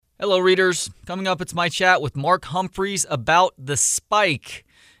Hello, readers. Coming up, it's my chat with Mark Humphreys about The Spike.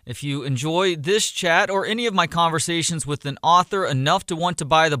 If you enjoy this chat or any of my conversations with an author enough to want to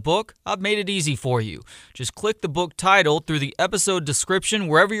buy the book, I've made it easy for you. Just click the book title through the episode description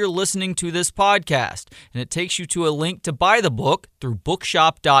wherever you're listening to this podcast, and it takes you to a link to buy the book through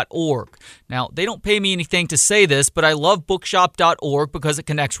bookshop.org. Now, they don't pay me anything to say this, but I love bookshop.org because it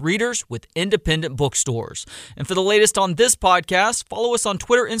connects readers with independent bookstores. And for the latest on this podcast, follow us on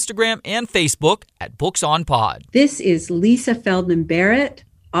Twitter, Instagram, and Facebook at Books on Pod. This is Lisa Feldman Barrett,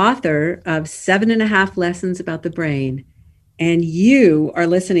 author of 7.5 Lessons About the Brain, and you are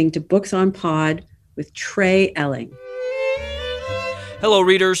listening to Books on Pod with Trey Elling. Hello,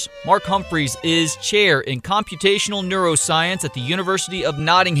 readers. Mark Humphreys is chair in computational neuroscience at the University of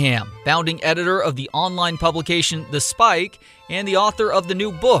Nottingham, founding editor of the online publication The Spike, and the author of the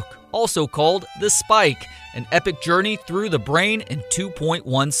new book, also called The Spike, an epic journey through the brain in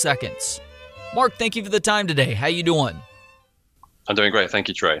 2.1 seconds. Mark, thank you for the time today. How you doing? I'm doing great. Thank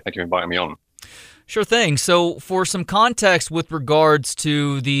you, Trey. Thank you for inviting me on. Sure thing. So for some context with regards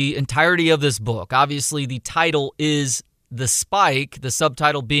to the entirety of this book, obviously the title is The Spike, the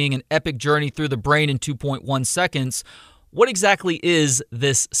subtitle being an epic journey through the brain in 2.1 seconds. What exactly is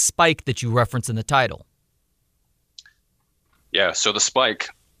this spike that you reference in the title? Yeah, so the spike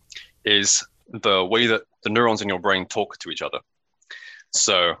is the way that the neurons in your brain talk to each other.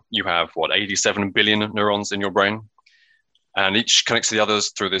 So you have, 87 billion neurons in your brain? And each connects to the others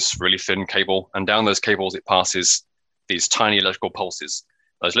through this really thin cable. And down those cables, it passes these tiny electrical pulses.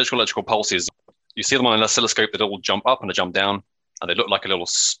 Those electrical pulses, you see them on an oscilloscope that all jump up and they jump down, and they look like a little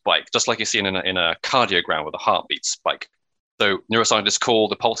spike, just like you see in a cardiogram with a heartbeat spike. So neuroscientists call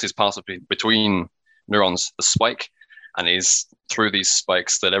the pulses passing between neurons the spike, and it is through these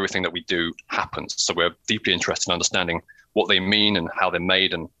spikes that everything that we do happens. So we're deeply interested in understanding what they mean and how they're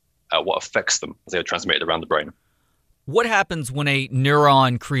made and what affects them as they are transmitted around the brain. What happens when a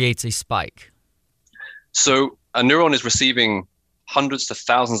neuron creates a spike? So a neuron is receiving hundreds to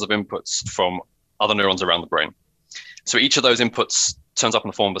thousands of inputs from other neurons around the brain. So each of those inputs turns up in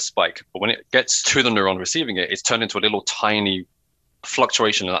the form of a spike. But when it gets to the neuron receiving it, it's turned into a little tiny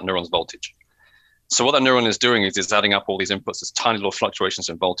fluctuation in that neuron's voltage. So what that neuron is doing is adding up all these inputs, as tiny little fluctuations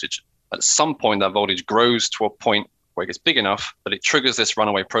in voltage. At some point, that voltage grows to a point where it gets big enough that it triggers this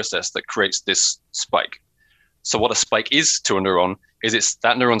runaway process that creates this spike. So what a spike is to a neuron is it's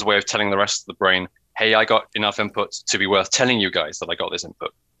that neuron's way of telling the rest of the brain, hey, I got enough input to be worth telling you guys that I got this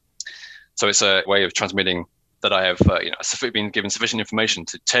input. So it's a way of transmitting that I have been given sufficient information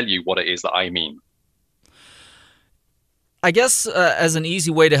to tell you what it is that I mean. I guess as an easy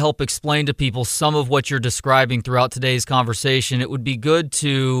way to help explain to people some of what you're describing throughout today's conversation, it would be good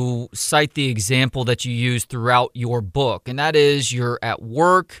to cite the example that you use throughout your book, and that is you're at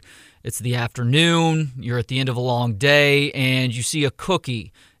work, it's the afternoon, you're at the end of a long day, and you see a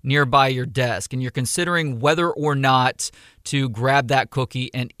cookie nearby your desk, and you're considering whether or not to grab that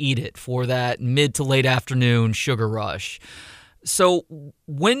cookie and eat it for that mid to late afternoon sugar rush. So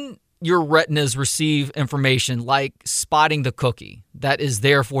when your retinas receive information like spotting the cookie that is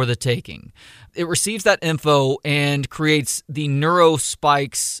there for the taking, it receives that info and creates the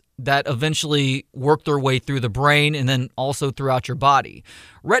neurospikes that eventually work their way through the brain and then also throughout your body.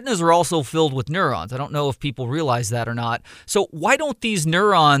 Retinas are also filled with neurons. I don't know if people realize that or not. So why don't these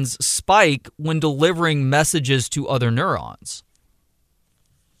neurons spike when delivering messages to other neurons?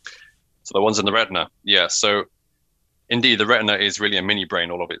 So the ones in the retina, yeah. So indeed, the retina is really a mini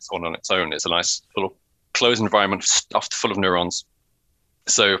brain all of its on its own. It's a nice little closed environment stuffed full of neurons.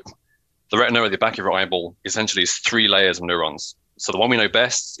 So the retina at the back of your eyeball essentially is 3 layers of neurons. So the one we know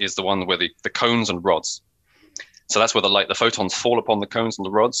best is the one where the cones and rods. So that's where the photons fall upon the cones and the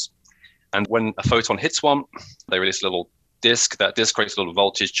rods. And when a photon hits one, they release a little disk. That disk creates a little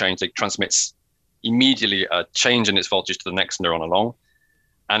voltage change. It transmits immediately a change in its voltage to the next neuron along.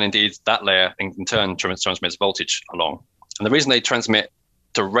 And indeed, that layer in turn transmits voltage along. And the reason they transmit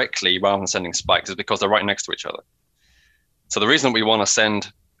directly rather than sending spikes is because they're right next to each other. So the reason we want to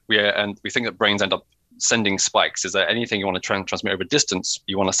send, and we think that brains end up sending spikes, is that anything you want to transmit over distance,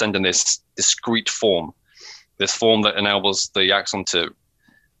 you want to send in this discrete form, this form that enables the axon to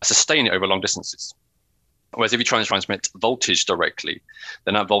sustain it over long distances. Whereas if you try and transmit voltage directly,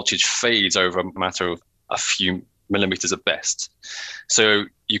 then that voltage fades over a matter of a few millimeters at best. So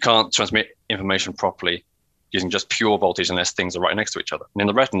you can't transmit information properly using just pure voltage unless things are right next to each other. And in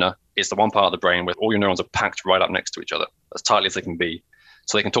the retina, it's the one part of the brain where all your neurons are packed right up next to each other, as tightly as they can be,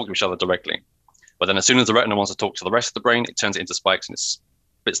 so they can talk to each other directly. But then as soon as the retina wants to talk to the rest of the brain, it turns it into spikes and it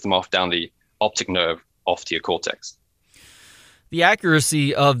splits them off down the optic nerve off to your cortex. The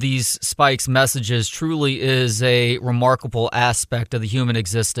accuracy of these spikes' messages truly is a remarkable aspect of the human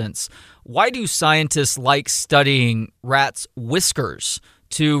existence. Why do scientists like studying rats' whiskers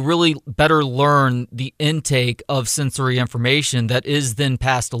to really better learn the intake of sensory information that is then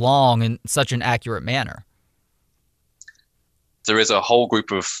passed along in such an accurate manner? There is a whole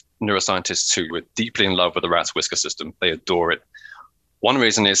group of neuroscientists who are deeply in love with the rat's whisker system. They adore it. One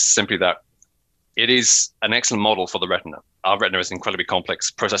reason is simply that it is an excellent model for the retina. Our retina is an incredibly complex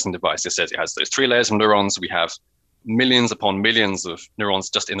processing device. It says it has those 3 layers of neurons. We have millions upon millions of neurons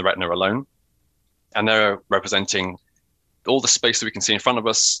just in the retina alone. And they're representing all the space that we can see in front of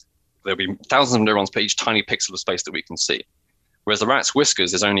us. There'll be thousands of neurons per each tiny pixel of space that we can see. Whereas the rat's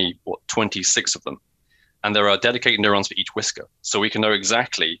whiskers, there's only, 26 of them. And there are dedicated neurons for each whisker. So we can know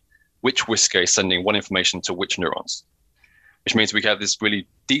exactly which whisker is sending what information to which neurons, which means we have this really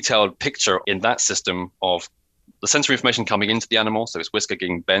detailed picture in that system of the sensory information coming into the animal, so its whisker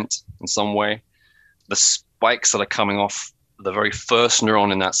getting bent in some way, the spikes that are coming off the very first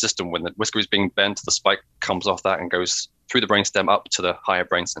neuron in that system. When the whisker is being bent, the spike comes off that and goes through the brainstem up to the higher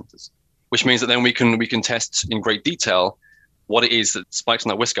brain centers, which means that then we can test in great detail what it is that spikes on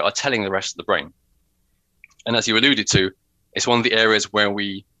that whisker are telling the rest of the brain. And as you alluded to, it's one of the areas where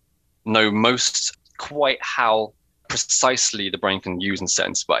we know most quite how precisely the brain can use and set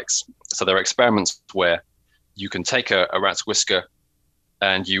in spikes. So there are experiments where you can take a rat's whisker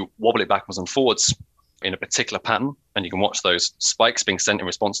and you wobble it backwards and forwards in a particular pattern, and you can watch those spikes being sent in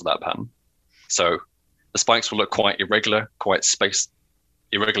response to that pattern. So the spikes will look quite irregular, quite spaced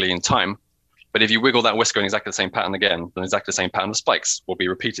irregularly in time. But if you wiggle that whisker in exactly the same pattern again, then exactly the same pattern of spikes will be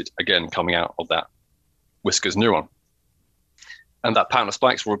repeated again, coming out of that whisker's neuron. And that pattern of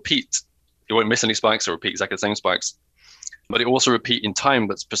spikes will repeat. It won't miss any spikes or repeat exactly the same spikes, but it will also repeat in time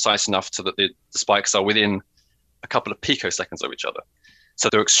that's precise enough so that the spikes are within a couple of picoseconds of each other. So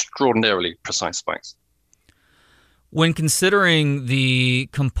they're extraordinarily precise spikes. When considering the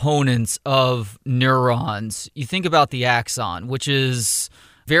components of neurons, you think about the axon, which is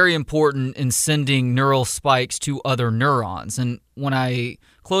very important in sending neural spikes to other neurons. And when I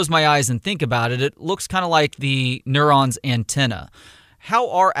close my eyes and think about it, it looks kind of like the neuron's antenna. How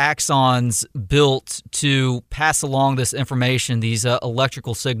are axons built to pass along this information, these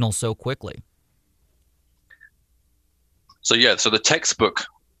electrical signals, so quickly? So the textbook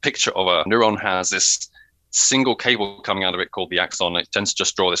picture of a neuron has this single cable coming out of it called the axon. It tends to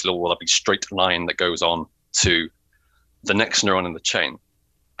just draw this little lovely straight line that goes on to the next neuron in the chain.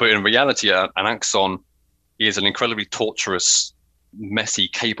 But in reality, an axon is an incredibly tortuous, messy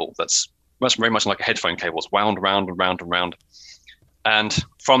cable that's very much like a headphone cable. It's wound round and round and round. And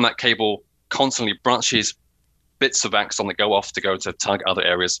from that cable constantly branches bits of axon that go off to go to target other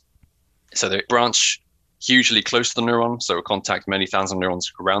areas. So they branch hugely close to the neuron, so it will contact many thousand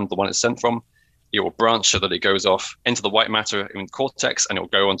neurons around the one it's sent from. It will branch so that it goes off into the white matter in the cortex, and it will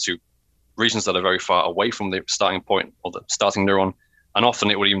go onto regions that are very far away from the starting point or the starting neuron. And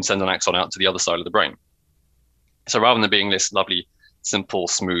often it will even send an axon out to the other side of the brain. So rather than being this lovely, simple,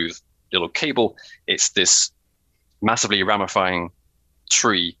 smooth little cable, it's this massively ramifying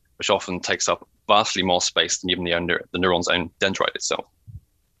tree, which often takes up vastly more space than even the neuron's own dendrite itself.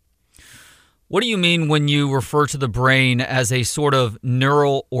 What do you mean when you refer to the brain as a sort of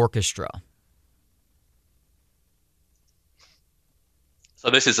neural orchestra? So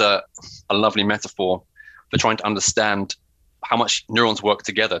this is a lovely metaphor for trying to understand how much neurons work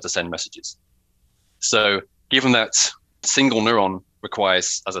together to send messages. So given that single neuron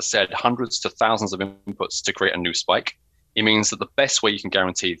requires, as I said, hundreds to thousands of inputs to create a new spike, it means that the best way you can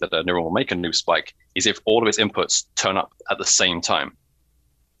guarantee that a neuron will make a new spike is if all of its inputs turn up at the same time,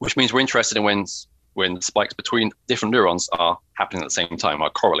 which means we're interested in when spikes between different neurons are happening at the same time,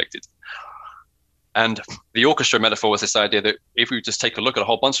 are correlated. And the orchestra metaphor was this idea that if we just take a look at a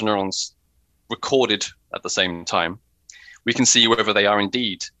whole bunch of neurons recorded at the same time, we can see whether they are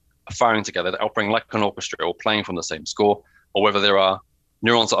indeed firing together, they're operating like an orchestra or playing from the same score, or whether there are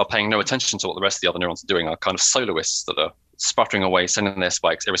neurons that are paying no attention to what the rest of the other neurons are doing, are kind of soloists that are sputtering away, sending their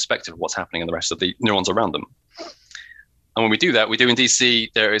spikes, irrespective of what's happening in the rest of the neurons around them. And when we do that, we do indeed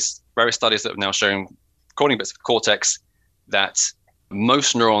see there is various studies that have now shown, recording bits of the cortex, that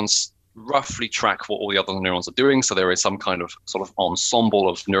most neurons roughly track what all the other neurons are doing. So there is some kind of sort of ensemble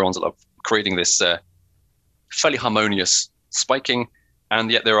of neurons that are creating this fairly harmonious spiking.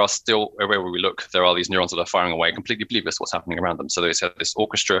 And yet there are still, wherever we look, there are these neurons that are firing away, completely oblivious to what's happening around them. So there's this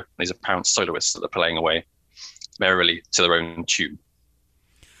orchestra, these apparent soloists that are playing away merrily to their own tune.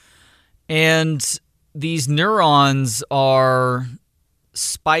 And these neurons are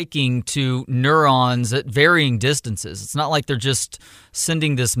spiking to neurons at varying distances. It's not like they're just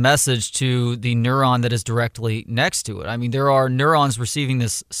sending this message to the neuron that is directly next to it. I mean, there are neurons receiving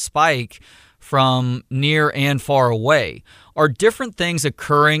this spike from near and far away. Are different things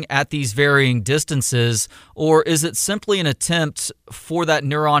occurring at these varying distances, or is it simply an attempt for that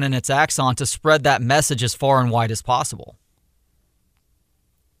neuron and its axon to spread that message as far and wide as possible?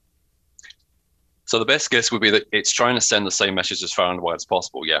 So the best guess would be that it's trying to send the same message as far and wide as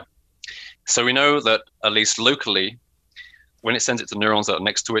possible, yeah. So we know that at least locally, when it sends it to neurons that are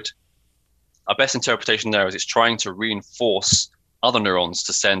next to it, our best interpretation there is it's trying to reinforce other neurons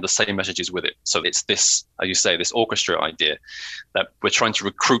to send the same messages with it. So it's this, as you say, this orchestra idea that we're trying to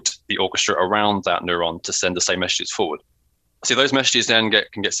recruit the orchestra around that neuron to send the same messages forward. See, those messages then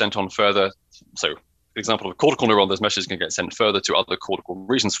can get sent on further. So, for example, of a cortical neuron, those messages can get sent further to other cortical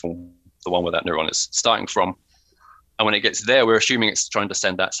regions from the one where that neuron is starting from. And when it gets there, we're assuming it's trying to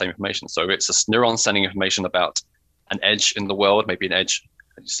send that same information. So it's a neuron sending information about an edge in the world, maybe an edge,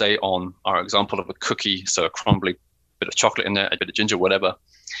 as you say, on our example of a cookie, so a crumbly bit of chocolate in there, a bit of ginger, whatever,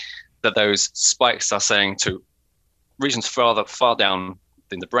 that those spikes are saying to regions far down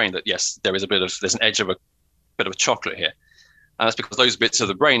in the brain that, yes, there's an edge of a bit of a chocolate here. And that's because those bits of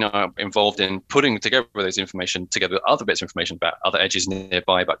the brain are involved in putting together those information together with other bits of information about other edges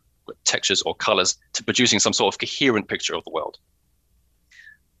nearby, about textures or colors, to producing some sort of coherent picture of the world.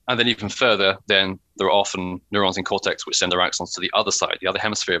 And then even further, then there are often neurons in cortex which send their axons to the other side, the other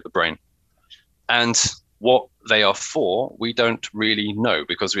hemisphere of the brain. And what they are for, we don't really know,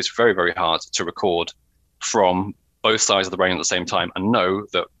 because it's very, very hard to record from both sides of the brain at the same time and know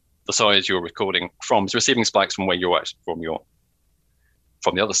that the side you're recording from is receiving spikes from where you're at, from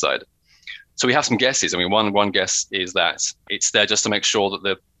the other side. So we have some guesses. I mean, one guess is that it's there just to make sure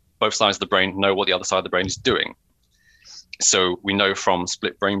that both sides of the brain know what the other side of the brain is doing. So we know from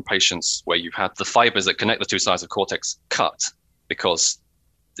split brain patients where you've had the fibers that connect the two sides of cortex cut, because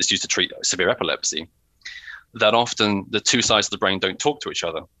it's used to treat severe epilepsy, that often the two sides of the brain don't talk to each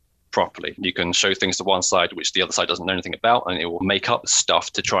other properly. You can show things to one side which the other side doesn't know anything about, and it will make up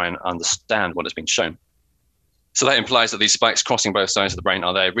stuff to try and understand what has been shown. So that implies that these spikes crossing both sides of the brain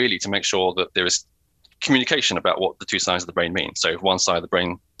are there really to make sure that there is communication about what the two sides of the brain mean. So if one side of the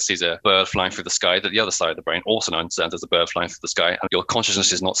brain sees a bird flying through the sky, that the other side of the brain also understands there's a bird flying through the sky, and your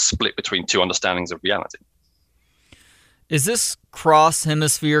consciousness is not split between two understandings of reality. Is this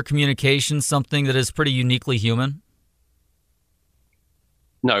cross-hemisphere communication something that is pretty uniquely human?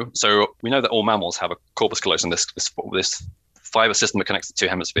 No. So we know that all mammals have a corpus callosum, this fiber system that connects the two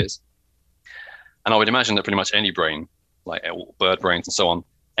hemispheres. And I would imagine that pretty much any brain, like bird brains and so on,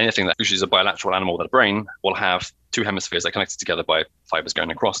 anything that usually is a bilateral animal with a brain will have two hemispheres that are connected together by fibers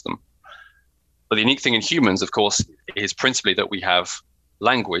going across them. But the unique thing in humans, of course, is principally that we have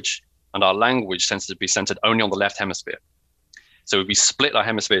language, and our language tends to be centered only on the left hemisphere. So if we split our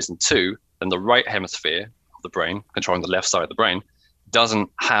hemispheres in two, then the right hemisphere of the brain, controlling the left side of the brain, doesn't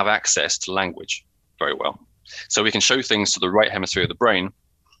have access to language very well. So we can show things to the right hemisphere of the brain,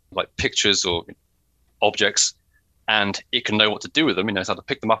 like pictures or objects, and it can know what to do with them. It knows how to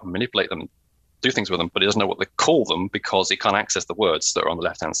pick them up and manipulate them and do things with them, but it doesn't know what to call them because it can't access the words that are on the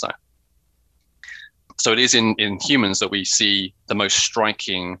left-hand side. So it is in humans that we see the most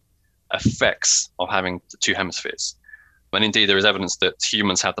striking effects of having the two hemispheres. And indeed, there is evidence that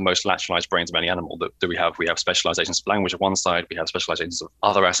humans have the most lateralized brains of any animal that we have. We have specializations of language on one side, we have specializations of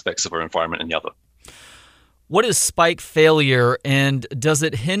other aspects of our environment on the other. What is spike failure, and does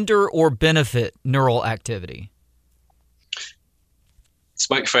it hinder or benefit neural activity?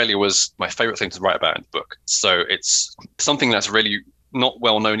 Spike failure was my favorite thing to write about in the book. So it's something that's really not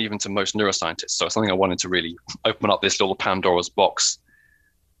well known even to most neuroscientists. So it's something I wanted to really open up this little Pandora's box.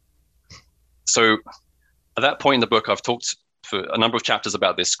 So at that point in the book, I've talked for a number of chapters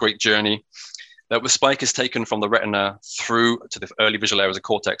about this great journey that the spike is taken from the retina through to the early visual areas of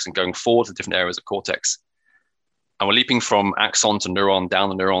cortex and going forward to different areas of cortex. And we're leaping from axon to neuron, down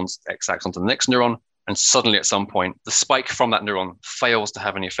the neurons, X-axon to the next neuron. And suddenly at some point, the spike from that neuron fails to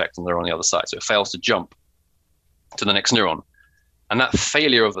have any effect on the neuron on the other side. So it fails to jump to the next neuron. And that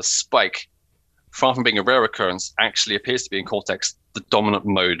failure of the spike, far from being a rare occurrence, actually appears to be in cortex the dominant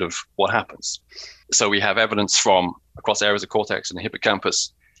mode of what happens. So we have evidence from across areas of cortex and the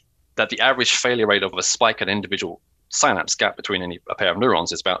hippocampus that the average failure rate of a spike at an individual synapse gap between a pair of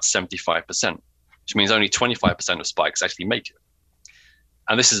neurons is about 75%, which means only 25% of spikes actually make it.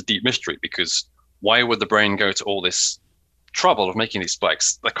 And this is a deep mystery, because why would the brain go to all this trouble of making these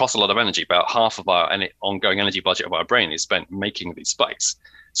spikes? That costs a lot of energy. About half of our ongoing energy budget of our brain is spent making these spikes.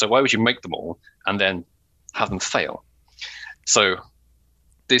 So why would you make them all and then have them fail? So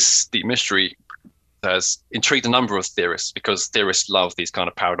this deep mystery has intrigued a number of theorists, because theorists love these kind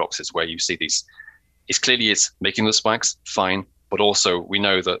of paradoxes where you see these. It's making the spikes fine, but also we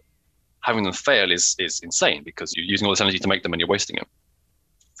know that having them fail is insane, because you're using all this energy to make them and you're wasting it.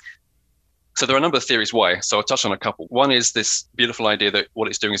 So there are a number of theories why. So I'll touch on a couple. One is this beautiful idea that what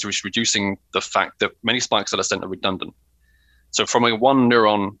it's doing is reducing the fact that many spikes that are sent are redundant. So from one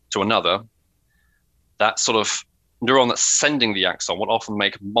neuron to another, that sort of neuron that's sending the axon will often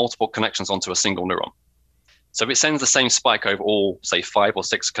make multiple connections onto a single neuron. So if it sends the same spike over all, say, 5 or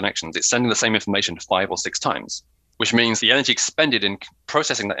 6 connections, it's sending the same information 5 or 6 times, which means the energy expended in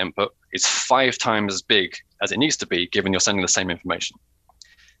processing that input is 5 times as big as it needs to be, given you're sending the same information.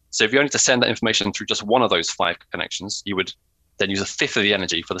 So if you only to send that information through just one of those 5 connections, you would then use a fifth of the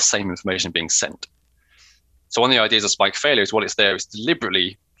energy for the same information being sent. So one of the ideas of spike failure is what it's there is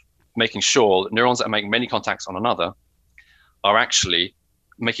deliberately making sure that neurons that make many contacts on another are actually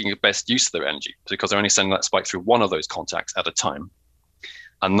making the best use of their energy, because they're only sending that spike through one of those contacts at a time,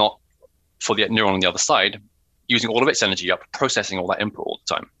 and not for the neuron on the other side using all of its energy up, processing all that input all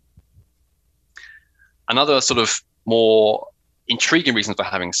the time. Another sort of more intriguing reason for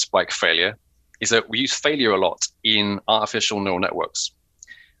having spike failure is that we use failure a lot in artificial neural networks.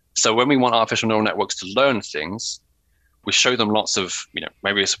 So when we want artificial neural networks to learn things, we show them lots of,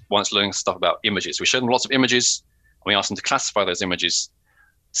 maybe it's once learning stuff about images. We show them lots of images and we ask them to classify those images.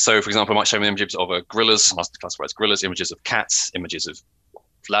 So for example, I might show them images of gorillas, and ask them to classify as gorillas, images of cats, images of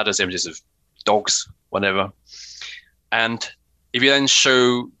ladders, images of dogs, whatever. And if you then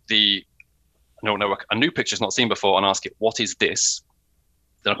show the neural network a new picture it's not seen before and ask it, what is this?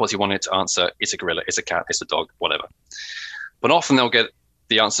 Then of course you want it to answer, it's a gorilla, it's a cat, it's a dog, whatever. But often they'll get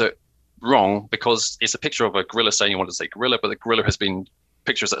the answer wrong because it's a picture of a gorilla saying you want to say gorilla, but the gorilla has been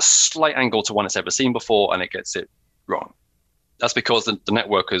pictures at a slight angle to one it's ever seen before, and it gets it wrong. That's because the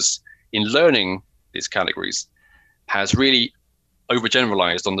network has, in learning these categories, has really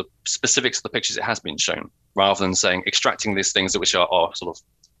overgeneralized on the specifics of the pictures it has been shown, rather than saying extracting these things which are sort of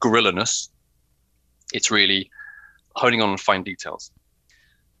gorilla-ness. It's really honing on fine details.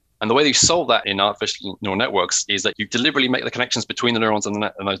 And the way that you solve that in artificial neural networks is that you deliberately make the connections between the neurons and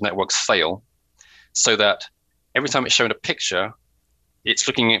those networks fail, so that every time it's shown a picture, it's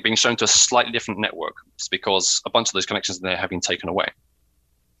looking at being shown to a slightly different network. It's because a bunch of those connections in there have been taken away.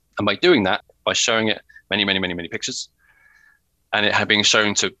 And by doing that, by showing it many, many, many, many pictures, and it had been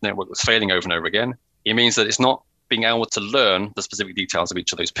shown to a network that's failing over and over again, it means that it's not being able to learn the specific details of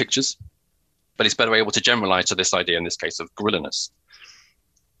each of those pictures, but it's better able to generalize to this idea, in this case, of gorilla-ness.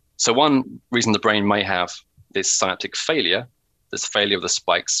 So one reason the brain may have this synaptic failure, this failure of the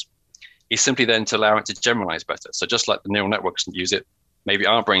spikes, is simply then to allow it to generalize better. So just like the neural networks use it, maybe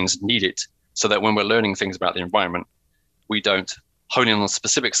our brains need it so that when we're learning things about the environment, we don't hone in on the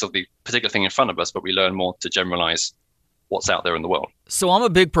specifics of the particular thing in front of us, but we learn more to generalize what's out there in the world. So I'm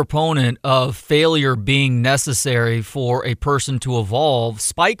a big proponent of failure being necessary for a person to evolve.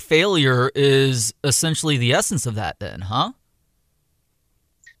 Spike failure is essentially the essence of that then, huh?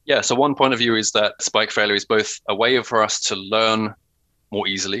 Yeah, so one point of view is that spike failure is both a way for us to learn more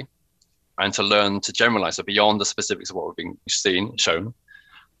easily and to learn to generalize it beyond the specifics of what we're being shown.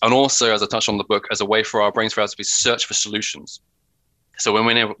 And also, as I touched on the book, as a way for our brains to search for solutions. So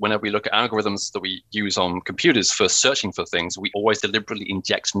whenever we look at algorithms that we use on computers for searching for things, we always deliberately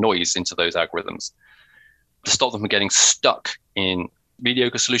inject noise into those algorithms to stop them from getting stuck in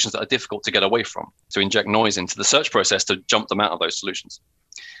mediocre solutions that are difficult to get away from. So inject noise into the search process to jump them out of those solutions.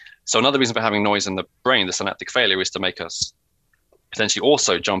 So another reason for having noise in the brain, the synaptic failure, is to make us potentially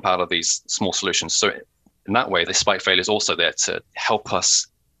also jump out of these small solutions. So in that way, the spike failure is also there to help us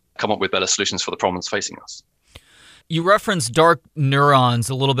come up with better solutions for the problems facing us. You referenced dark neurons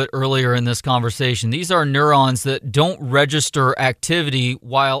a little bit earlier in this conversation. These are neurons that don't register activity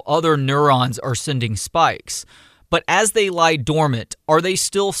while other neurons are sending spikes. But as they lie dormant, are they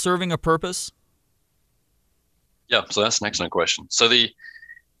still serving a purpose? Yeah, so that's an excellent question. So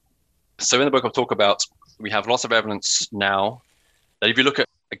in the book, I'll talk about, we have lots of evidence now that if you look at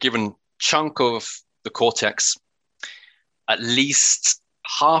a given chunk of the cortex, at least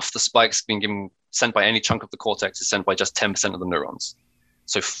half the spikes being sent by any chunk of the cortex is sent by just 10% of the neurons.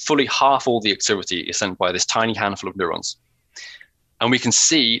 So fully half all the activity is sent by this tiny handful of neurons. And we can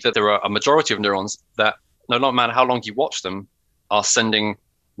see that there are a majority of neurons that, no matter how long you watch them, are sending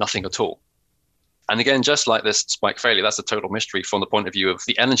nothing at all. And again, just like this spike failure, that's a total mystery from the point of view of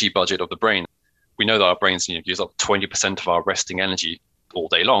the energy budget of the brain. We know that our brains use up 20% of our resting energy all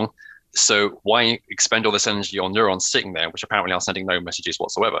day long. So why expend all this energy on neurons sitting there, which apparently are sending no messages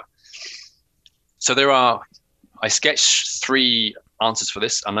whatsoever? So I sketched 3 answers for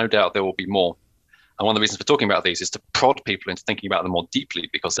this, and no doubt there will be more. And one of the reasons for talking about these is to prod people into thinking about them more deeply,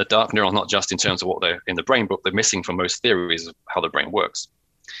 because they're dark neurons, not just in terms of what they're in the brain, but they're missing from most theories of how the brain works.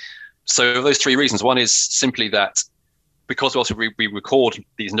 So those three reasons. One is simply that because we record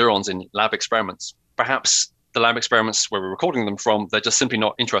these neurons in lab experiments, perhaps the lab experiments where we're recording them from, they're just simply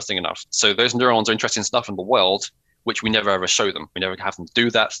not interesting enough. So those neurons are interested in stuff in the world, which we never ever show them. We never have them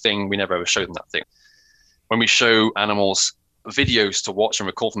do that thing. We never ever show them that thing. When we show animals videos to watch and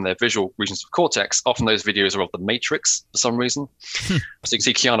record from their visual regions of cortex, often those videos are of the Matrix for some reason. So you can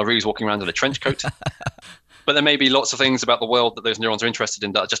see Keanu Reeves walking around in a trench coat. But there may be lots of things about the world that those neurons are interested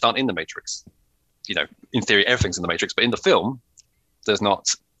in that just aren't in the Matrix. You know, in theory, everything's in the Matrix, but in the film, there's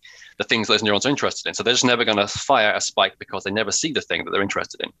not the things those neurons are interested in. So they're just never going to fire a spike because they never see the thing that they're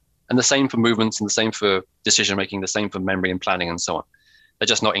interested in. And the same for movements, and the same for decision making, the same for memory and planning and so on. They're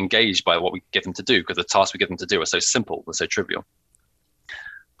just not engaged by what we give them to do because the tasks we give them to do are so simple, they're so trivial.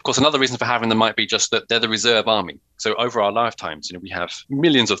 Of course, another reason for having them might be just that they're the reserve army. So over our lifetimes, you know, we have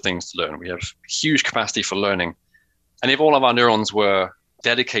millions of things to learn. We have huge capacity for learning. And if all of our neurons were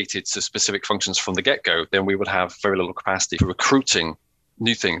dedicated to specific functions from the get-go, then we would have very little capacity for recruiting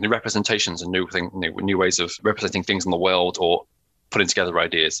new things, new representations, and new ways of representing things in the world or putting together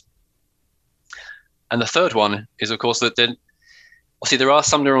ideas. And the third one is, of course, that then, obviously, there are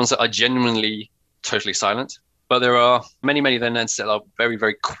some neurons that are genuinely totally silent, but there are many then that are very,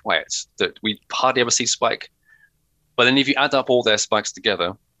 very quiet, that we hardly ever see spike. But then if you add up all their spikes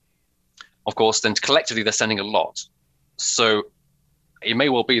together, of course, then collectively they're sending a lot. So it may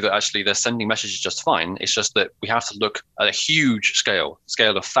well be that actually they're sending messages just fine. It's just that we have to look at a huge scale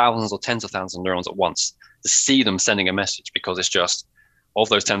of thousands or tens of thousands of neurons at once to see them sending a message, because it's just, of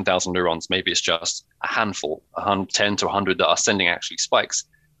those 10,000 neurons, maybe it's just a handful, 10 to 100 that are sending actually spikes,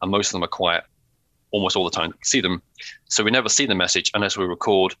 and most of them are quiet almost all the time that we see them. So we never see the message unless we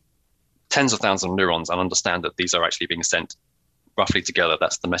record tens of thousands of neurons and understand that these are actually being sent roughly together.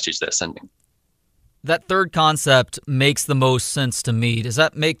 That's the message they're sending. That third concept makes the most sense to me. Does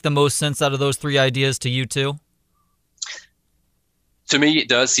that make the most sense out of those three ideas to you too? To me, it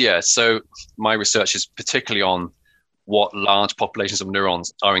does, yeah. So my research is particularly on what large populations of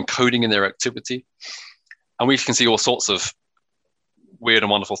neurons are encoding in their activity. And we can see all sorts of weird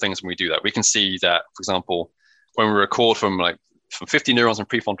and wonderful things when we do that. We can see that, for example, when we record from 50 neurons in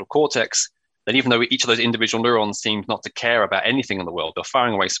prefrontal cortex, then even though each of those individual neurons seems not to care about anything in the world, they're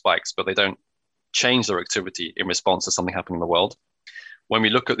firing away spikes, but they don't change their activity in response to something happening in the world. When we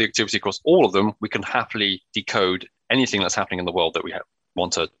look at the activity across all of them, we can happily decode anything that's happening in the world that we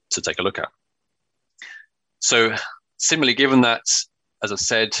want to take a look at. So similarly, given that, as I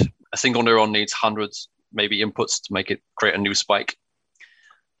said, a single neuron needs hundreds, maybe inputs to make it create a new spike,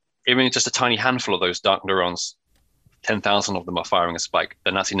 even just a tiny handful of those dark neurons, 10,000 of them are firing a spike,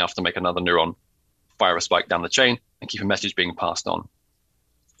 then that's enough to make another neuron fire a spike down the chain and keep a message being passed on.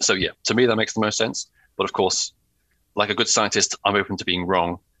 So yeah, to me, that makes the most sense. But of course, like a good scientist, I'm open to being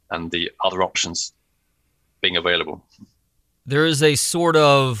wrong and the other options being available. There is a sort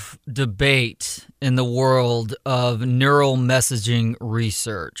of debate in the world of neural messaging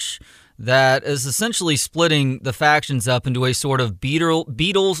research that is essentially splitting the factions up into a sort of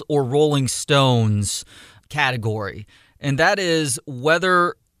Beatles or Rolling Stones category. And that is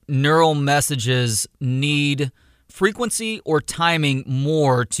whether neural messages need frequency or timing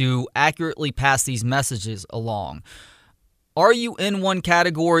more to accurately pass these messages along. Are you in one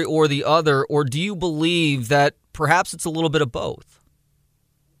category or the other, or do you believe that perhaps it's a little bit of both?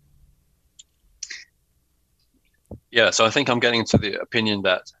 Yeah, so I think I'm getting to the opinion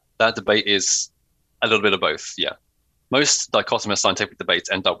that debate is a little bit of both, yeah. Most dichotomous scientific debates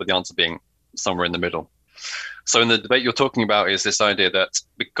end up with the answer being somewhere in the middle. So in the debate you're talking about is this idea that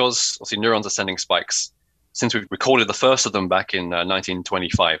because obviously neurons are sending spikes, since we've recorded the first of them back in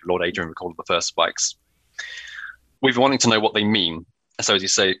 1925, Lord Adrian recorded the first spikes, we've been wanting to know what they mean. So as you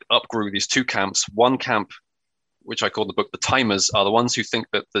say, up grew these two camps. One camp, which I call the book the timers, are the ones who think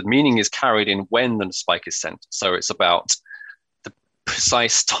that the meaning is carried in when the spike is sent. So it's about the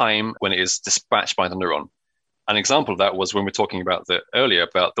precise time when it is dispatched by the neuron. An example of that was when we were talking about earlier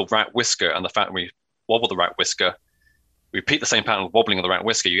about the rat whisker and the fact we wobble the rat whisker. We repeat the same pattern of wobbling of the rat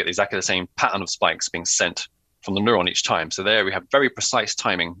whisker, you get exactly the same pattern of spikes being sent from the neuron each time. So there we have very precise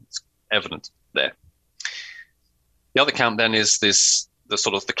timing. It's evident there. The other camp then is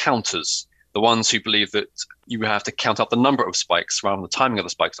the counters, the ones who believe that you have to count up the number of spikes rather than the timing of the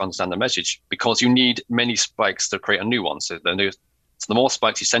spikes to understand the message, because you need many spikes to create a new one. So the more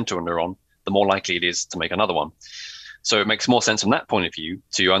spikes you send to a neuron, the more likely it is to make another one. So it makes more sense from that point of view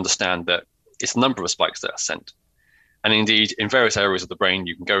to understand that it's the number of spikes that are sent. And indeed, in various areas of the brain,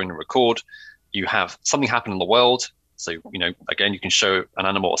 you can go in and record. You have something happen in the world. So, again, you can show an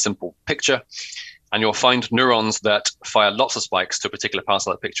animal a simple picture, and you'll find neurons that fire lots of spikes to particular parts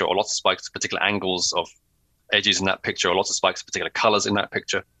of that picture, or lots of spikes to particular angles of edges in that picture, or lots of spikes to particular colors in that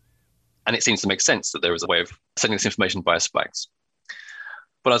picture. And it seems to make sense that there is a way of sending this information via spikes.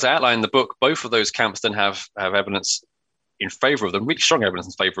 But as I outline in the book, both of those camps then have evidence in favor of them, really strong evidence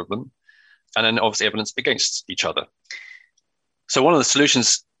in favor of them, and then obviously evidence against each other. So one of the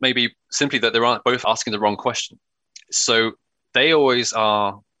solutions may be simply that they're both asking the wrong question. So they always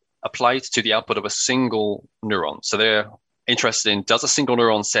are applied to the output of a single neuron. So they're interested in, does a single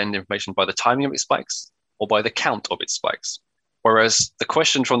neuron send information by the timing of its spikes or by the count of its spikes? Whereas the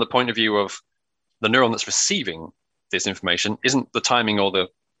question from the point of view of the neuron that's receiving this information isn't the timing or the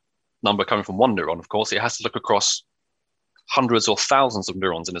number coming from one neuron, of course. It has to look across hundreds or thousands of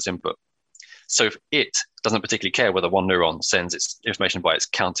neurons in its input. So if it doesn't particularly care whether one neuron sends its information by its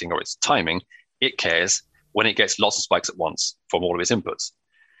counting or its timing, it cares when it gets lots of spikes at once from all of its inputs.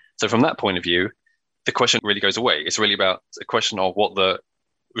 So from that point of view, the question really goes away. It's really about a question of what the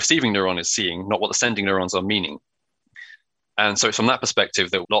receiving neuron is seeing, not what the sending neurons are meaning. And so it's from that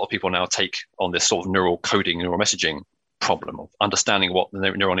perspective that a lot of people now take on this sort of neural coding, neural messaging problem of understanding what the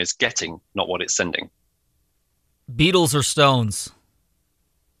neuron is getting, not what it's sending. Beatles or Stones?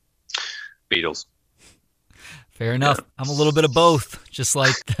 Beatles. Fair enough. Yeah. I'm a little bit of both, just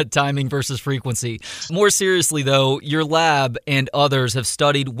like the timing versus frequency. More seriously, though, your lab and others have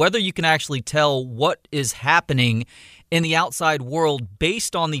studied whether you can actually tell what is happening in the outside world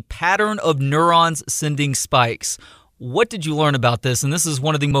based on the pattern of neurons sending spikes. What did you learn about this? And this is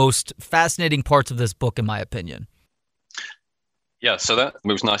one of the most fascinating parts of this book, in my opinion. Yeah, so that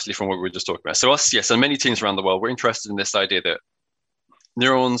moves nicely from what we were just talking about. So so many teams around the world, we're interested in this idea that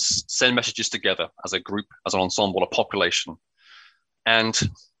neurons send messages together as a group, as an ensemble, a population. And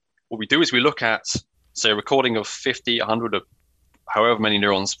what we do is we look at, say, a recording of 50, 100, of however many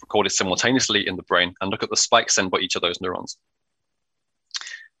neurons recorded simultaneously in the brain, and look at the spikes sent by each of those neurons.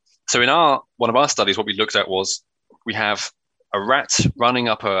 So in one of our studies, what we looked at was we have a rat running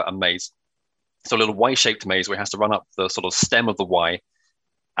up a maze. So a little Y-shaped maze where it has to run up the sort of stem of the Y.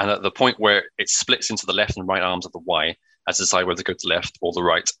 And at the point where it splits into the left and right arms of the Y, has to decide whether to go to the left or the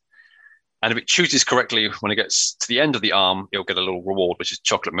right. And if it chooses correctly, when it gets to the end of the arm, it'll get a little reward, which is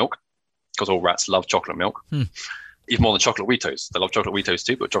chocolate milk, because all rats love chocolate milk. Even more than chocolate Weetos. They love chocolate Weetos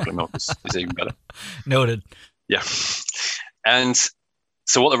too, but chocolate milk is even better. Noted. Yeah. And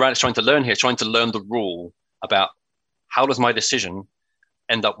so what the rat is trying to learn here, trying to learn the rule about how does my decision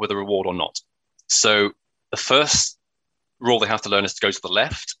end up with a reward or not. So the first rule they have to learn is to go to the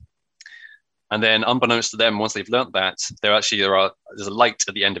left. And then unbeknownst to them, once they've learned that, there's a light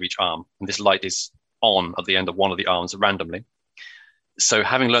at the end of each arm. And this light is on at the end of one of the arms randomly. So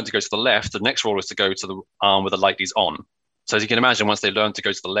having learned to go to the left, the next rule is to go to the arm where the light is on. So as you can imagine, once they learn to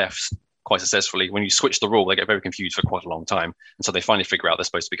go to the left quite successfully, when you switch the rule, they get very confused for quite a long time. And so they finally figure out they're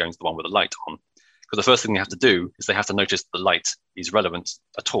supposed to be going to the one with the light on. Because the first thing they have to do is they have to notice the light is relevant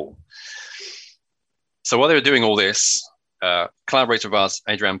at all. So while they were doing all this, collaborator of ours,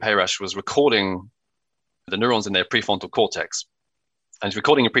 Adrian Peyrash, was recording the neurons in their prefrontal cortex. And he's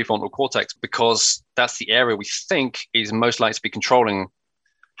recording a prefrontal cortex because that's the area we think is most likely to be controlling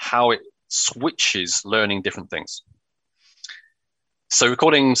how it switches learning different things. So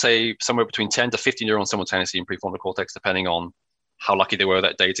recording, say, somewhere between 10 to 50 neurons simultaneously in prefrontal cortex, depending on how lucky they were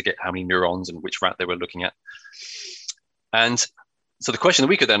that day to get how many neurons and which rat they were looking at. And so the question that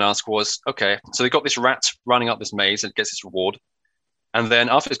we could then ask was, okay, so they've got this rat running up this maze and it gets its reward. And then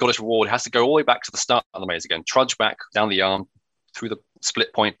after it's got its reward, it has to go all the way back to the start of the maze again, trudge back down the arm, through the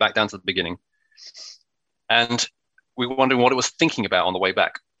split point, back down to the beginning. And we were wondering what it was thinking about on the way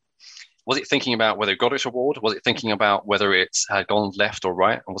back. Was it thinking about whether it got its reward? Was it thinking about whether it had gone left or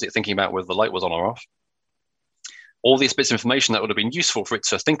right? And was it thinking about whether the light was on or off? All these bits of information that would have been useful for it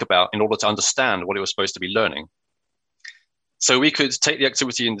to think about in order to understand what it was supposed to be learning. So we could take the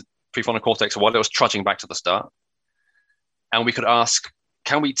activity in the prefrontal cortex while it was trudging back to the start, and we could ask,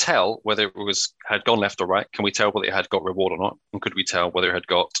 can we tell whether it had gone left or right? Can we tell whether it had got reward or not? And could we tell whether it had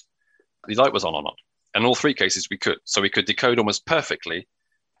got the light was on or not? And in all three cases we could. So we could decode almost perfectly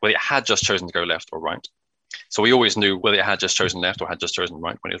whether it had just chosen to go left or right. So we always knew whether it had just chosen left or had just chosen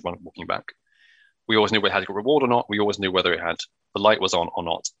right when it was walking back. We always knew whether it had got reward or not. We always knew whether the light was on or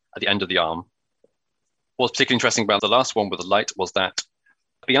not at the end of the arm. What's particularly interesting about the last one with the light was that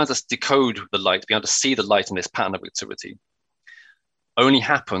being able to decode the light, being able to see the light in this pattern of activity, only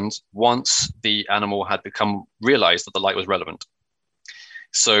happened once the animal had realized that the light was relevant.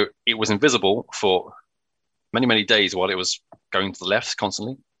 So it was invisible for many, many days while it was going to the left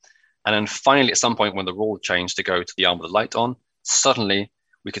constantly. And then finally, at some point when the rule changed to go to the arm with the light on, suddenly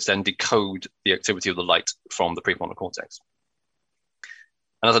we could then decode the activity of the light from the prefrontal cortex.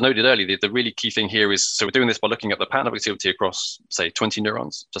 And as I noted earlier, the really key thing here is, so we're doing this by looking at the pattern of activity across, say, 20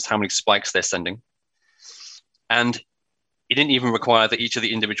 neurons, just how many spikes they're sending. And it didn't even require that each of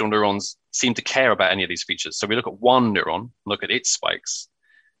the individual neurons seem to care about any of these features. So we look at one neuron, look at its spikes,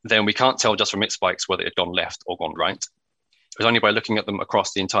 then we can't tell just from its spikes whether it had gone left or gone right. It was only by looking at them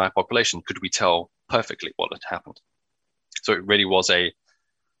across the entire population could we tell perfectly what had happened. So it really was a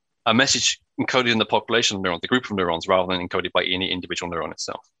message encoded in the population of neurons, the group of neurons, rather than encoded by any individual neuron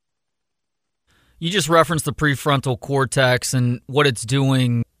itself. You just referenced the prefrontal cortex and what it's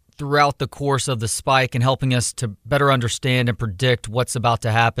doing throughout the course of the spike and helping us to better understand and predict what's about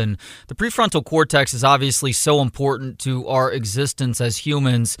to happen. The prefrontal cortex is obviously so important to our existence as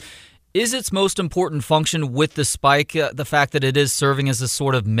humans. Is its most important function with the spike the fact that it is serving as a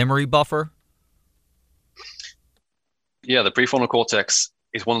sort of memory buffer? Yeah, the prefrontal cortex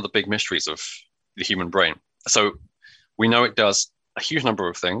is one of the big mysteries of the human brain. So we know it does a huge number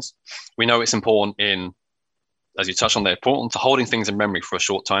of things. We know it's important in, as you touched on there, important to holding things in memory for a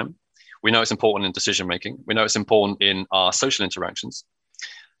short time. We know it's important in decision making. We know it's important in our social interactions.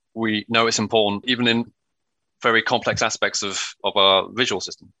 We know it's important even in very complex aspects of our visual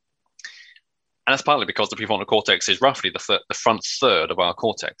system. And that's partly because the prefrontal cortex is roughly the front third of our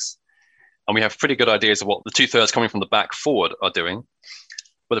cortex. And we have pretty good ideas of what the 2/3 coming from the back forward are doing,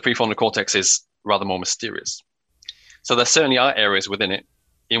 but the prefrontal cortex is rather more mysterious. So there certainly are areas within it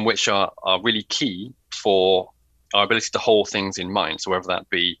in which are really key for our ability to hold things in mind. So whether that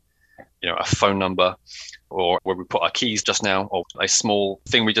be, a phone number, or where we put our keys just now, or a small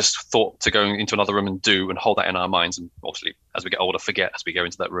thing we just thought to go into another room and do and hold that in our minds, and obviously as we get older forget as we go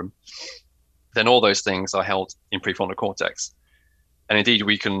into that room, then all those things are held in prefrontal cortex. And indeed,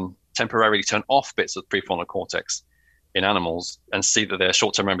 we can temporarily turn off bits of the prefrontal cortex in animals and see that their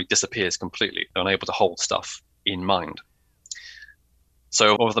short-term memory disappears completely. They're unable to hold stuff in mind.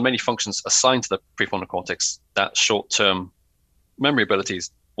 So of the many functions assigned to the prefrontal cortex, that short-term memory ability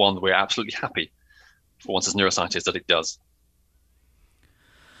is one that we're absolutely happy for once as neuroscientists that it does.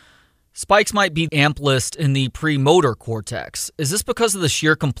 Spikes might be amplest in the premotor cortex. Is this because of the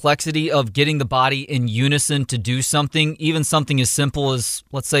sheer complexity of getting the body in unison to do something, even something as simple as,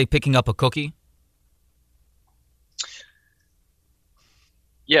 let's say, picking up a cookie?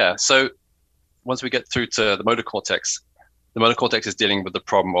 Yeah, so once we get through to the motor cortex is dealing with the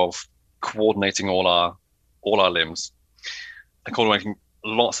problem of coordinating all our limbs and coordinating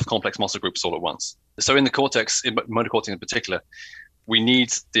lots of complex muscle groups all at once. So in the cortex, in motor cortex in particular, we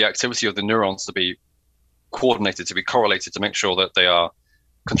need the activity of the neurons to be coordinated, to be correlated, to make sure that they are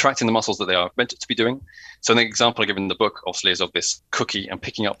contracting the muscles that they are meant to be doing. So the example I give in the book, obviously, is of this cookie and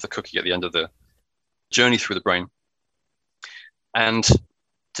picking up the cookie at the end of the journey through the brain. And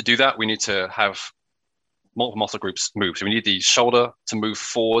to do that, we need to have multiple muscle groups move. So we need the shoulder to move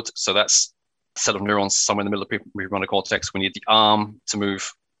forward. So that's a set of neurons somewhere in the middle of the prefrontal cortex. We need the arm to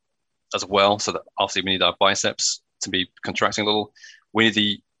move as well. So that obviously we need our biceps to be contracting a little. We need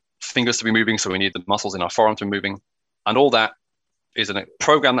the fingers to be moving. So we need the muscles in our forearm to be moving. And all that is a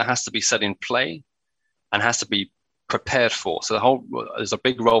program that has to be set in play and has to be prepared for. So there's a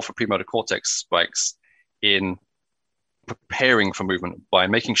big role for premotor cortex spikes in preparing for movement by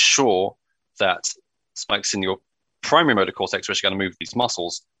making sure that spikes in your primary motor cortex, which are going to move these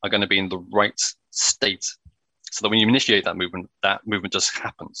muscles, are going to be in the right state, so that when you initiate that movement just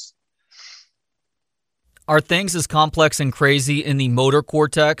happens. Are things as complex and crazy in the motor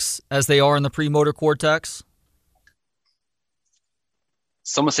cortex as they are in the premotor cortex?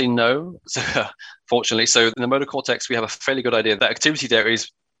 Some would say no, fortunately. So in the motor cortex, we have a fairly good idea that activity there is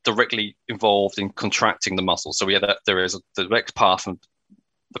directly involved in contracting the muscles. So there is a direct path from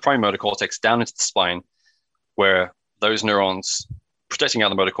the primary motor cortex down into the spine, where those neurons projecting out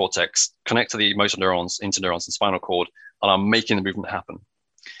the motor cortex connect to the motor neurons, interneurons, and spinal cord, and are making the movement happen.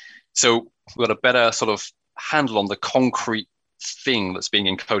 So we've got a better sort of handle on the concrete thing that's being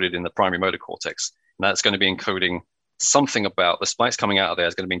encoded in the primary motor cortex. And that's going to be encoding something about, the spikes coming out of there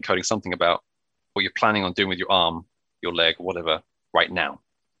is going to be encoding something about what you're planning on doing with your arm, your leg, whatever, right now.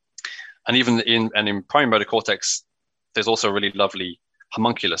 And even in primary motor cortex, there's also a really lovely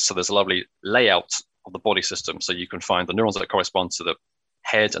homunculus. So there's a lovely layout of the body system. So you can find the neurons that correspond to the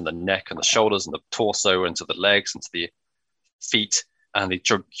head and the neck and the shoulders and the torso and to the legs and to the feet, and the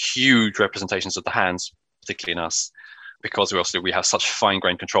huge representations of the hands, particularly in us, because we have such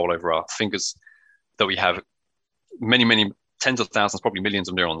fine-grained control over our fingers that we have many, many tens of thousands, probably millions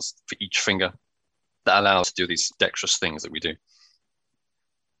of neurons for each finger. that allow us to do these dexterous things that we do.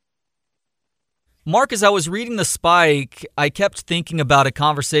 Mark, as I was reading The Spike, I kept thinking about a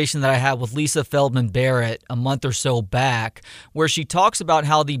conversation that I had with Lisa Feldman Barrett a month or so back, where she talks about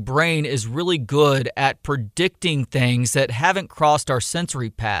how the brain is really good at predicting things that haven't crossed our sensory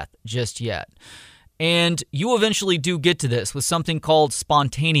path just yet. And you eventually do get to this with something called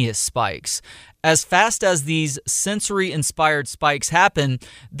spontaneous spikes. As fast as these sensory-inspired spikes happen,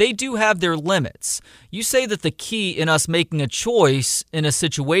 they do have their limits. You say that the key in us making a choice in a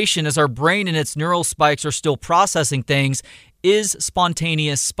situation as our brain and its neural spikes are still processing things is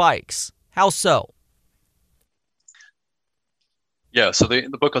spontaneous spikes. How so? Yeah, so the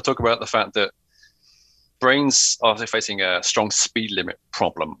book I talk about the fact that brains are facing a strong speed limit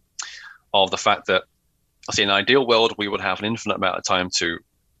problem of the fact that, in an ideal world, we would have an infinite amount of time to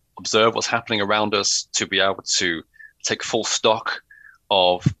observe what's happening around us, to be able to take full stock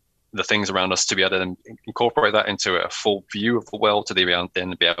of the things around us, to be able to then incorporate that into a full view of the world, to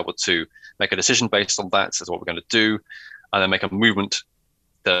then be able to make a decision based on that as what we're going to do, and then make a movement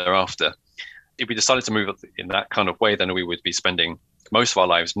thereafter. If we decided to move in that kind of way, then we would be spending most of our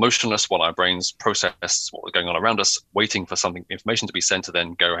lives motionless while our brains process what was going on around us, waiting for information to be sent to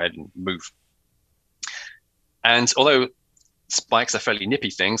then go ahead and move. And although spikes are fairly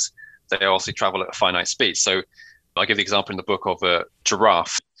nippy things, they also travel at a finite speed. So I give the example in the book of a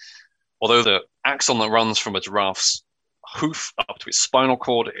giraffe. Although the axon that runs from a giraffe's hoof up to its spinal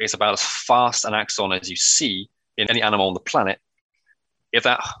cord is about as fast an axon as you see in any animal on the planet, if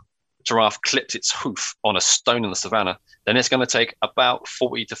that giraffe clipped its hoof on a stone in the savannah, then it's going to take about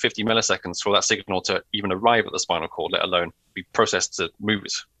 40 to 50 milliseconds for that signal to even arrive at the spinal cord, let alone be processed to move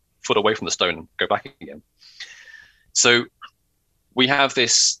its foot away from the stone and go back again. So we have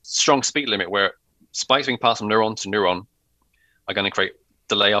this strong speed limit where spikes being passed from neuron to neuron are going to create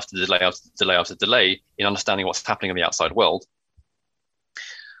delay after delay after delay after delay in understanding what's happening in the outside world.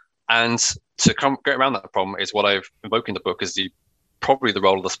 And to get around that problem is what I've invoked in the book is probably the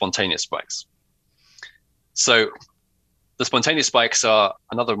role of the spontaneous spikes. So the spontaneous spikes are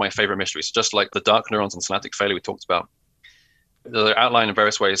another of my favorite mysteries, just like the dark neurons and synaptic failure we talked about. They're outlined in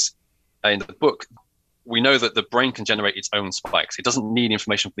various ways in the book. We know that the brain can generate its own spikes. It doesn't need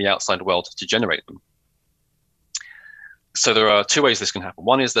information from the outside world to generate them. So there are two ways this can happen.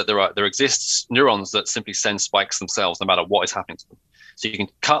 One is that there exists neurons that simply send spikes themselves no matter what is happening to them. So you can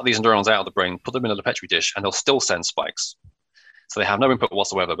cut these neurons out of the brain, put them in a Petri dish, and they'll still send spikes. So they have no input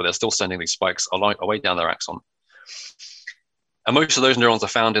whatsoever, but they're still sending these spikes away down their axon. And most of those neurons are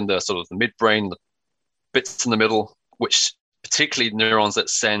found in the sort of the midbrain, the bits in the middle, which particularly neurons that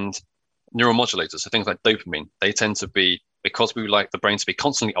send neuromodulators, so things like dopamine. They tend to be, because we like the brain to be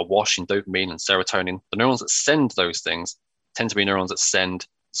constantly awash in dopamine and serotonin, the neurons that send those things tend to be neurons that send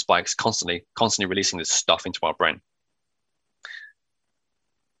spikes constantly releasing this stuff into our brain.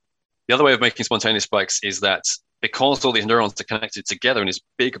 The other way of making spontaneous spikes is that because all these neurons are connected together in this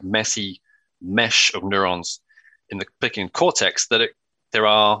big, messy mesh of neurons in the particular cortex, that there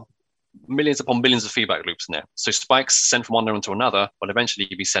are millions upon millions of feedback loops in there. So spikes sent from one neuron to another will eventually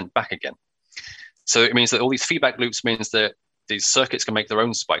be sent back again. So it means that all these feedback loops means that these circuits can make their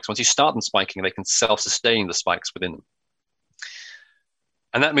own spikes. Once you start them spiking, they can self-sustain the spikes within them.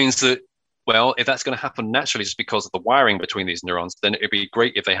 And that means that, well, if that's going to happen naturally just because of the wiring between these neurons, then it'd be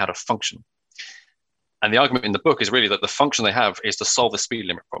great if they had a function. And the argument in the book is really that the function they have is to solve the speed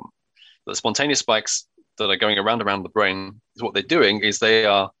limit problem. The spontaneous spikes that are going around the brain, is what they're doing is they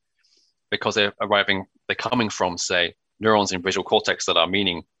are, because they're coming from, say, neurons in visual cortex that are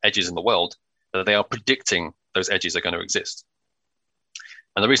meaning edges in the world, that they are predicting those edges are going to exist.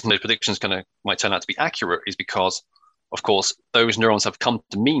 And the reason those predictions might turn out to be accurate is because, of course, those neurons have come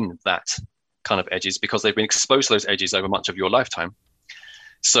to mean that kind of edges because they've been exposed to those edges over much of your lifetime.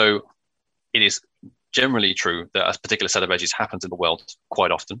 So it is generally true that a particular set of edges happens in the world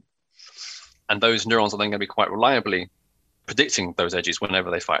quite often. And those neurons are then going to be quite reliably predicting those edges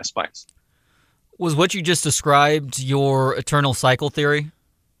whenever they fire spikes. Was what you just described your eternal cycle theory?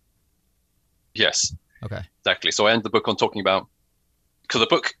 Yes. Okay. Exactly. So I end the book on talking about, because the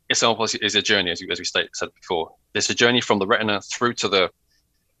book itself is a journey, as we said before. There's a journey from the retina through to the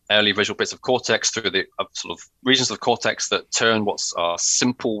early visual bits of cortex, through the sort of regions of the cortex that turn what's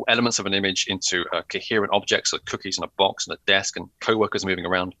simple elements of an image into coherent objects, so cookies in a box and a desk and co-workers moving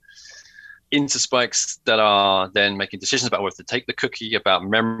around, into spikes that are then making decisions about whether to take the cookie, about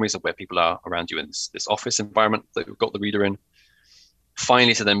memories of where people are around you in this office environment that we've got the reader in.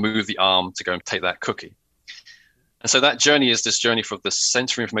 Finally, to then move the arm to go and take that cookie. And so that journey is this journey from the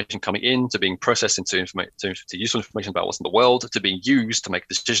sensory information coming in to being processed into to useful information about what's in the world, to being used to make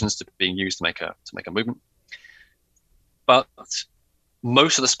decisions, to being used to make a movement. But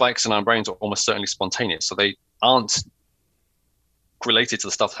most of the spikes in our brains are almost certainly spontaneous, so they aren't related to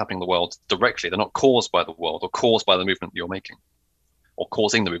the stuff happening in the world directly. They're not caused by the world or caused by the movement you're making or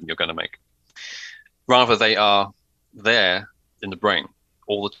causing the movement you're going to make. Rather, they are there in the brain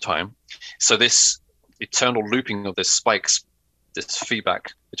all the time. So this eternal looping of this spikes, this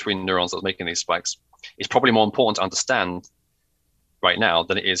feedback between neurons that's making these spikes, is probably more important to understand right now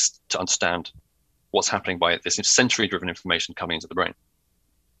than it is to understand what's happening by this sensory-driven information coming into the brain.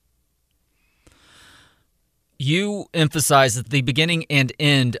 You emphasize at the beginning and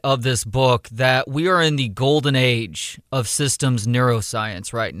end of this book that we are in the golden age of systems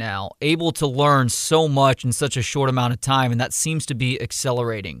neuroscience right now, able to learn so much in such a short amount of time, and that seems to be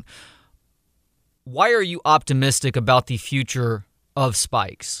accelerating. Why are you optimistic about the future of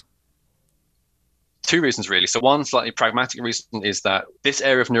spikes? Two reasons, really. So one slightly pragmatic reason is that this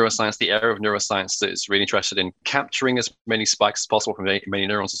area of neuroscience, the area of neuroscience that is really interested in capturing as many spikes as possible from many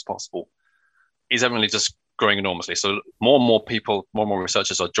neurons as possible, is evidently just growing enormously. So more and more people, more and more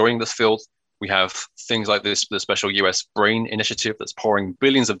researchers are joining this field. We have things like this, the special US Brain Initiative that's pouring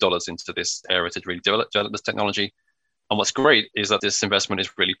billions of dollars into this area to really develop this technology. And what's great is that this investment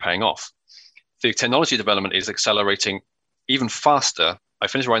is really paying off. The technology development is accelerating even faster. I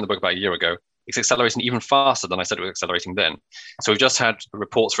finished writing the book about a year ago. It's accelerating even faster than I said it was accelerating then. So we've just had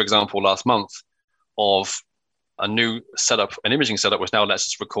reports, for example, last month of a new setup, an imaging setup, which now lets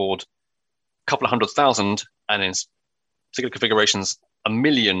us record a couple of 100,000 and in particular configurations, 1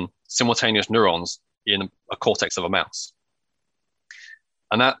 million simultaneous neurons in a cortex of a mouse.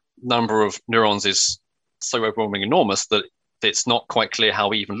 And that number of neurons is so overwhelmingly enormous that it's not quite clear how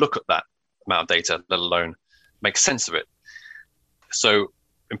we even look at that amount of data, let alone make sense of it. So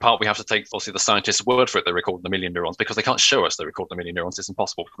in part, we have to take, obviously, the scientists' word for it. They recorded 1 million neurons because they can't show us they recorded 1 million neurons. It's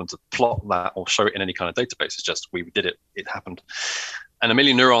impossible for them to plot that or show it in any kind of database. It's just, we did it, it happened. And 1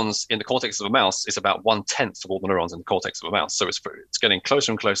 million neurons in the cortex of a mouse is about 1/10 of all the neurons in the cortex of a mouse. So it's getting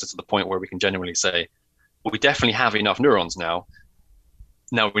closer and closer to the point where we can genuinely say, well, we definitely have enough neurons now.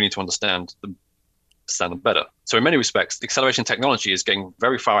 Now we need to understand them better. So in many respects, the acceleration technology is getting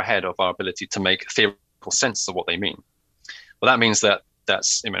very far ahead of our ability to make theoretical sense of what they mean. Well, that means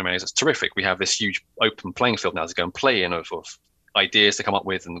that's in many ways it's terrific. We have this huge open playing field now to go and play in of ideas to come up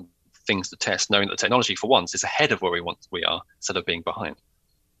with and things to test, knowing that the technology for once is ahead of where we are instead of being behind.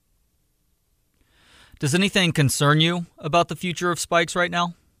 Does anything concern you about the future of spikes right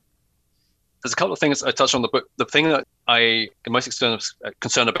now? There's a couple of things I touched on the book. The thing that I am most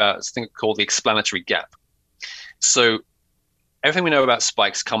concerned about is a thing called the explanatory gap. So everything we know about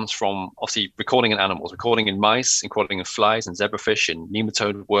spikes comes from obviously recording in animals, recording in mice, recording in flies and zebrafish and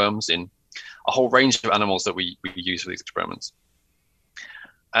nematode worms, in a whole range of animals that we use for these experiments.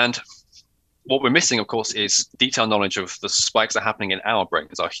 And what we're missing, of course, is detailed knowledge of the spikes that are happening in our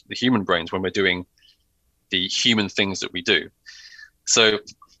brains, the human brains, when we're doing the human things that we do. So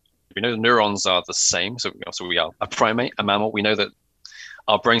we know the neurons are the same. So we are a primate, a mammal. We know that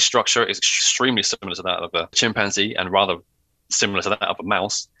our brain structure is extremely similar to that of a chimpanzee and rather similar to that of a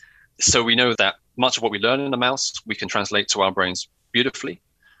mouse. So we know that much of what we learn in a mouse, we can translate to our brains beautifully.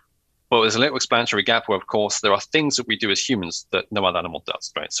 But there's a little explanatory gap where, of course, there are things that we do as humans that no other animal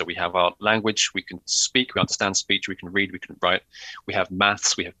does, right? So we have our language, we can speak, we understand speech, we can read, we can write. We have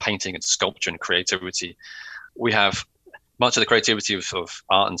maths, we have painting and sculpture and creativity. We have much of the creativity of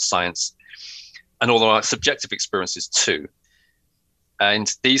art and science, and all of our subjective experiences too.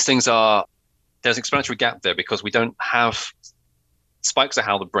 And these things there's an explanatory gap there because we don't have, spikes are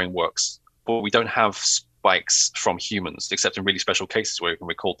how the brain works, but we don't have spikes from humans, except in really special cases where we can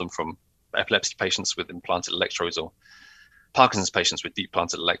record them from epilepsy patients with implanted electrodes or Parkinson's patients with deep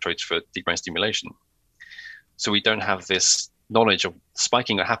planted electrodes for deep brain stimulation. So we don't have this knowledge of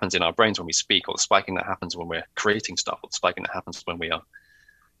spiking that happens in our brains when we speak, or the spiking that happens when we're creating stuff, or the spiking that happens when we are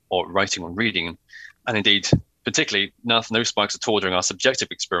or writing or reading. And indeed, particularly no spikes at all during our subjective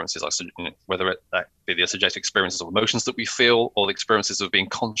experiences, whether that be the subjective experiences of emotions that we feel or the experiences of being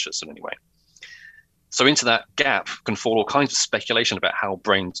conscious in any way. So into that gap can fall all kinds of speculation about how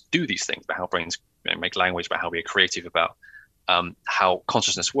brains do these things, about how brains make language, about how we are creative, about how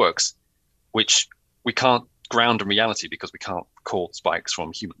consciousness works, which we can't ground in reality because we can't record spikes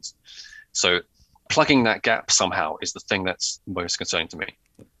from humans. So plugging that gap somehow is the thing that's most concerning to me.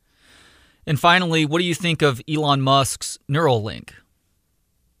 And finally, what do you think of Elon Musk's Neuralink?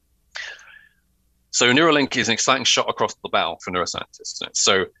 So Neuralink is an exciting shot across the bow for neuroscientists.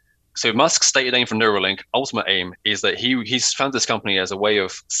 So So Musk's stated aim for Neuralink, ultimate aim, is that he's founded this company as a way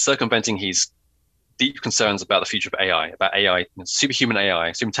of circumventing his deep concerns about the future of AI, superhuman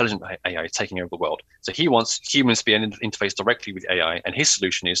AI, super intelligent AI taking over the world. So he wants humans to be able to interface directly with AI, and his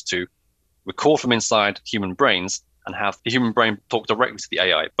solution is to record from inside human brains and have the human brain talk directly to the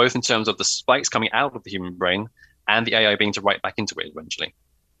AI, both in terms of the spikes coming out of the human brain and the AI being to write back into it eventually.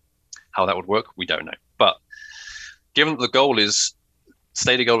 How that would work, we don't know. But given that the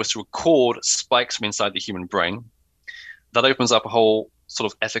stated goal is to record spikes from inside the human brain, that opens up a whole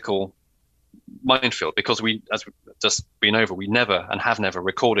sort of ethical minefield, because as we've just been over, we never and have never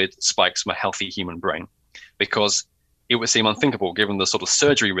recorded spikes from a healthy human brain, because it would seem unthinkable given the sort of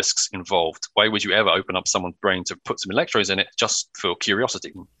surgery risks involved. Why would you ever open up someone's brain to put some electrodes in it just for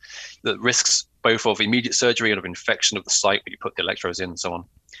curiosity? The risks both of immediate surgery and of infection of the site where you put the electrodes in and so on,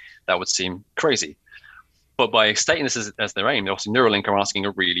 that would seem crazy. But by stating this as their aim, obviously Neuralink are asking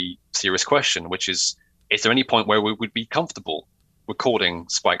a really serious question, which is there any point where we would be comfortable recording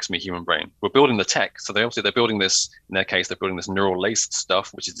spikes from a human brain? We're building the tech. So they're building this, in their case, they're building this neural lace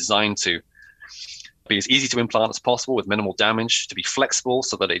stuff, which is designed to be as easy to implant as possible with minimal damage, to be flexible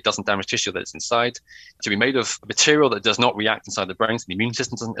so that it doesn't damage tissue that's inside, to be made of material that does not react inside the brain, so the immune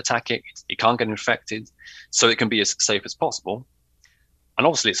system doesn't attack it, it can't get infected, so it can be as safe as possible. And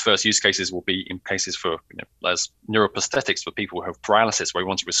obviously, its first use cases will be in cases for as neuroprosthetics for people who have paralysis, where we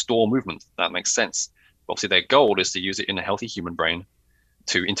want to restore movement. That makes sense. But obviously, their goal is to use it in a healthy human brain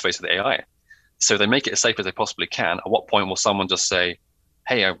to interface with the AI. So they make it as safe as they possibly can. At what point will someone just say,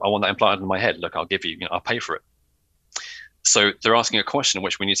 "Hey, I want that implanted in my head. Look, I'll give you, I'll pay for it." So they're asking a question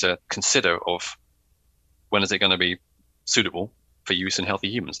which we need to consider of when is it going to be suitable for use in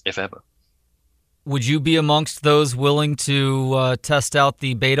healthy humans, if ever. Would you be amongst those willing to test out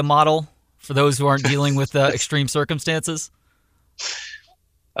the beta model for those who aren't dealing with extreme circumstances?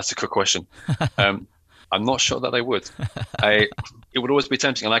 That's a good question. I'm not sure that they would. It would always be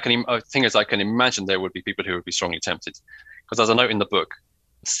tempting, and I can imagine there would be people who would be strongly tempted. Because as I note in the book,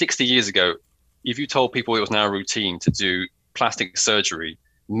 60 years ago, if you told people it was now routine to do plastic surgery,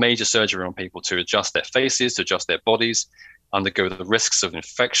 major surgery on people to adjust their faces, to adjust their bodies, undergo the risks of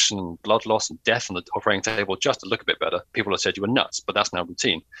infection, blood loss, and death on the operating table just to look a bit better, people have said you were nuts, but that's now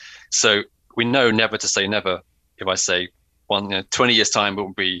routine. So we know never to say never. If I say 20 years time,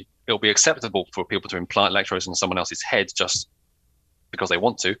 it'll be acceptable for people to implant electrodes in someone else's head just because they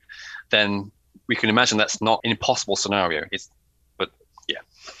want to, then we can imagine that's not an impossible scenario. But yeah.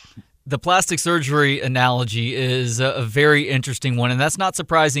 The plastic surgery analogy is a very interesting one, and that's not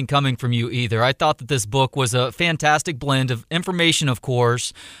surprising coming from you either. I thought that this book was a fantastic blend of information, of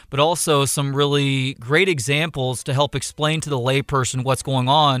course, but also some really great examples to help explain to the layperson what's going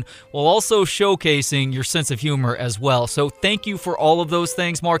on, while also showcasing your sense of humor as well. So thank you for all of those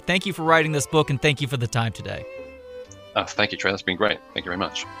things, Mark. Thank you for writing this book, and thank you for the time today. Thank you, Trey. That's been great. Thank you very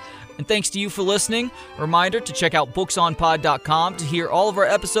much. And thanks to you for listening. A reminder to check out booksonpod.com to hear all of our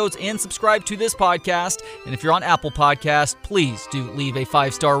episodes and subscribe to this podcast. And if you're on Apple Podcasts, please do leave a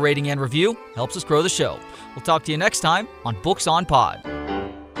 5-star rating and review. Helps us grow the show. We'll talk to you next time on Books on Pod.